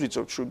conduits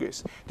of true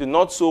grace. The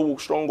not so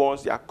strong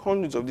ones, they are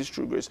conduits of this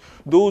true grace.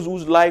 Those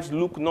whose lives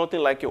look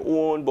nothing like your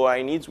own, but are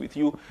in it with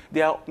you,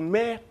 they are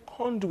mere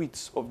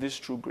conduits of this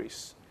true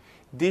grace.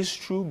 This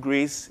true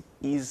grace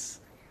is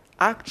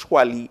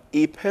actually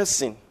a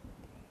person.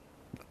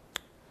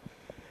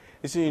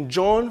 You see, in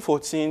John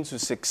 14 to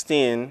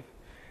 16,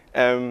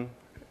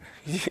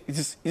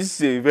 this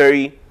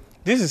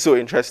is so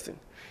interesting.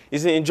 You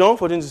see, in John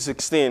 14 to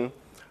 16,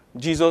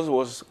 Jesus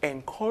was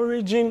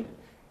encouraging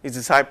his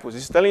disciples.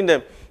 He's telling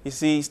them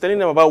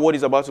about what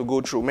he's about to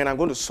go through. Man, I'm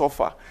going to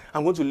suffer.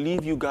 I'm going to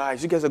leave you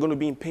guys. You guys are going to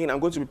be in pain. I'm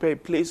going to prepare a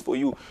place for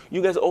you.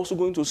 You guys are also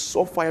going to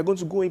suffer. You're going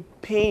to go in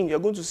pain. You're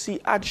going to see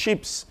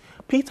hardships.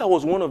 Peter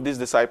was one of these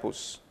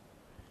disciples.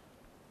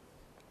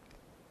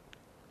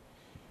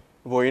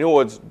 But you know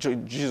what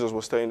Jesus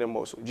was telling them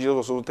also? Jesus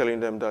was also telling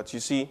them that,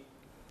 you see,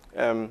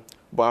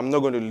 but I'm not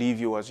going to leave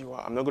you as you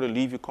are. I'm not going to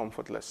leave you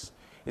comfortless.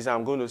 He said,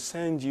 I'm going to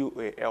send you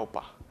a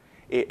helper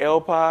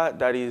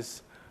that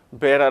is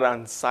better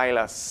than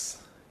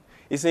Silas.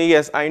 He's saying,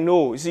 yes, I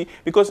know. You see,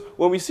 because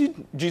when we see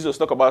Jesus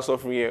talk about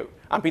suffering here,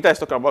 and Peter is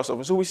talking about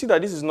suffering, so we see that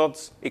this is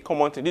not a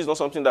common thing. This is not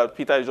something that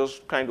Peter is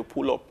just trying to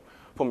pull up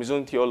from his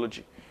own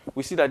theology.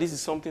 We see that this is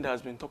something that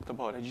has been talked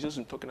about, that Jesus has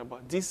been talking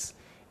about. This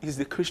is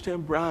the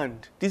Christian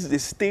brand. This is a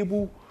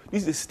stable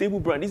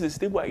brand. This is a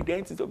stable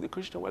identity of the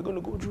Christian. We're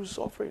going to go through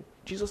suffering.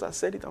 Jesus has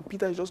said it, and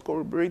Peter is just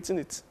corroborating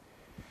it.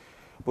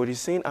 But he's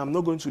saying, I'm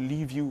not going to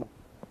leave you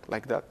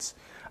like that.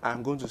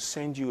 I'm going to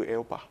send you a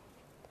helper.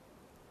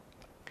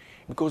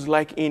 Because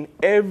like in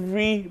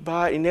every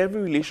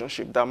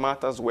relationship that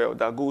matters well,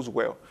 that goes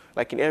well,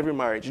 like in every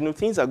marriage,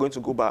 things are going to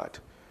go bad.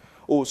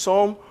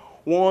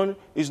 Someone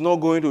is not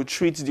going to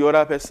treat the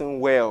other person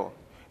well.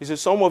 He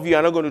says, some of you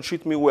are not going to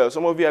treat me well.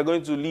 Some of you are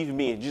going to leave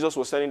me. Jesus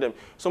was telling them,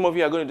 some of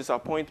you are going to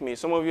disappoint me.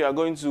 Some of you are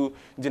going to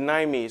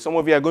deny me. Some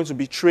of you are going to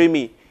betray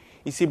me.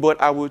 You see, but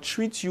I will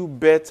treat you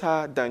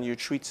better than you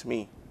treat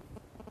me.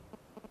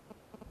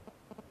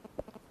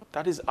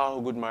 That is how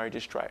good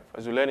marriages thrive.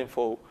 As we learn in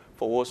for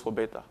worse, for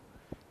better.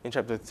 In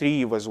chapter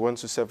 3, verse 1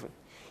 to 7.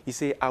 He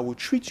said, I will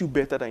treat you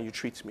better than you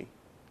treat me.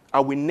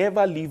 I will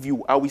never leave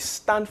you. I will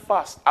stand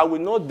fast. I will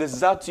not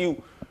desert you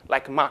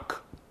like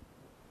Mark.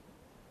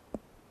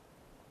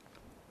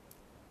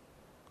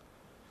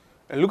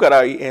 And look at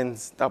how he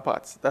ends that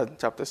part, that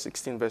chapter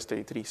 16, verse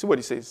 33. See what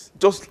he says.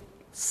 Just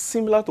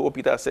similar to what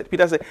Peter said.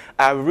 Peter said,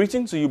 I have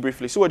written to you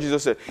briefly. See what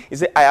Jesus said. He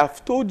said, I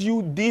have told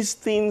you these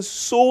things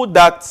so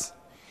that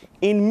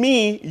in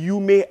me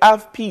you may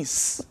have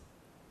peace.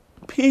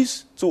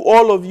 Peace to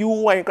all of you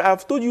who are in Christ. I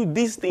have told you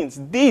these things,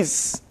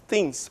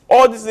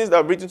 all these things that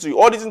I've written to you,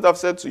 all these things I've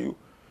said to you.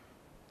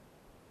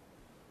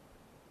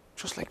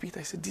 Just like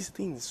Peter, I said these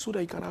things so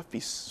that you can have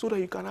peace, so that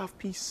you can have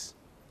peace.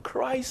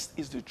 Christ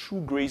is the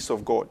true grace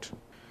of God.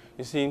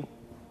 You see,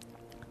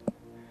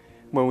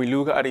 when we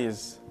look at it,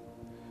 is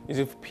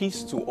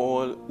peace to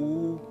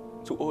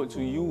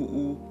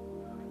you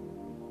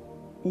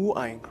who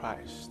are in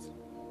Christ.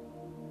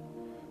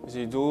 You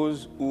see,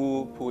 those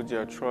who put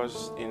their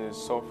trust in his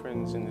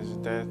sufferings, in his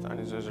death, and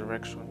his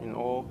resurrection, in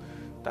all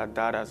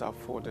that has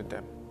afforded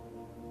them.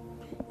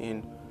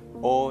 In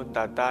all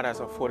that has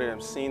afforded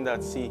them, seeing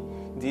that,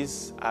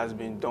 this has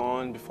been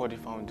done before the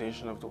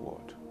foundation of the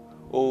world.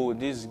 Oh,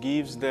 this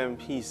gives them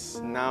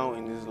peace now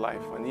in this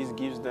life, and this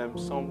gives them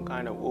some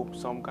kind of hope,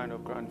 some kind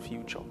of grand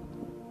future.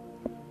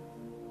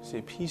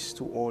 Say, peace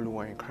to all who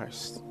are in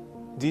Christ.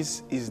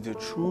 This is the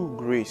true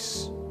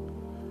grace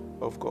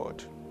of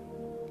God.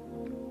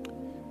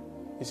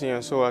 You see,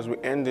 and so as we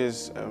end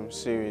this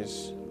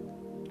series,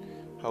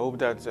 I hope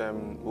that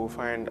we'll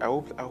find. I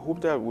hope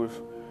that we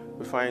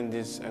find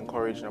this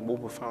encouraging. I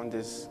hope we found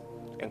this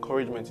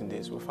encouragement in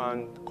this. We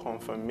found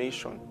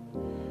confirmation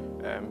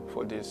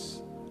for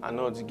this, and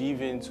not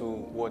give in to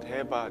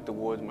whatever the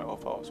world may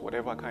offer us,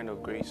 whatever kind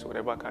of grace,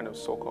 whatever kind of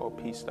so-called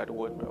peace that the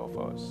world may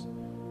offer us.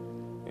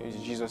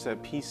 Jesus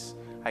said, "Peace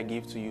I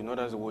give to you, not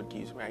as the world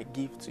gives, but I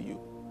give to you."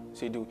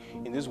 See,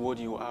 in this world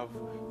you have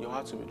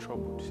to be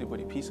troubled. See, but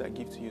the peace I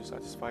give to you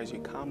satisfies you,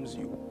 calms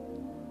you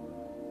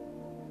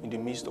in the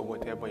midst of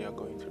whatever you're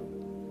going through,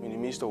 in the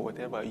midst of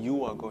whatever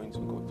you are going to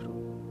go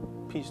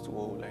through. Peace to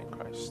all in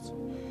Christ.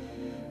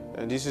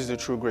 And this is the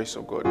true grace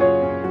of God.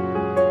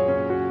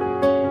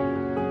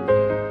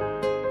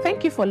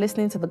 Thank you for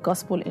listening to the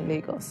Gospel in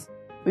Lagos.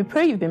 We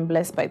pray you've been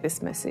blessed by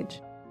this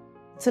message.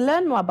 To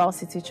learn more about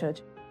City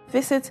Church,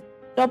 visit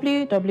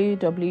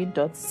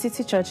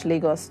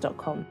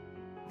www.citychurchlagos.com.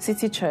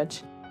 City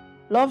Church.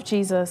 Love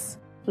Jesus,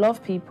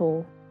 love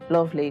people,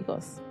 love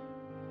Lagos.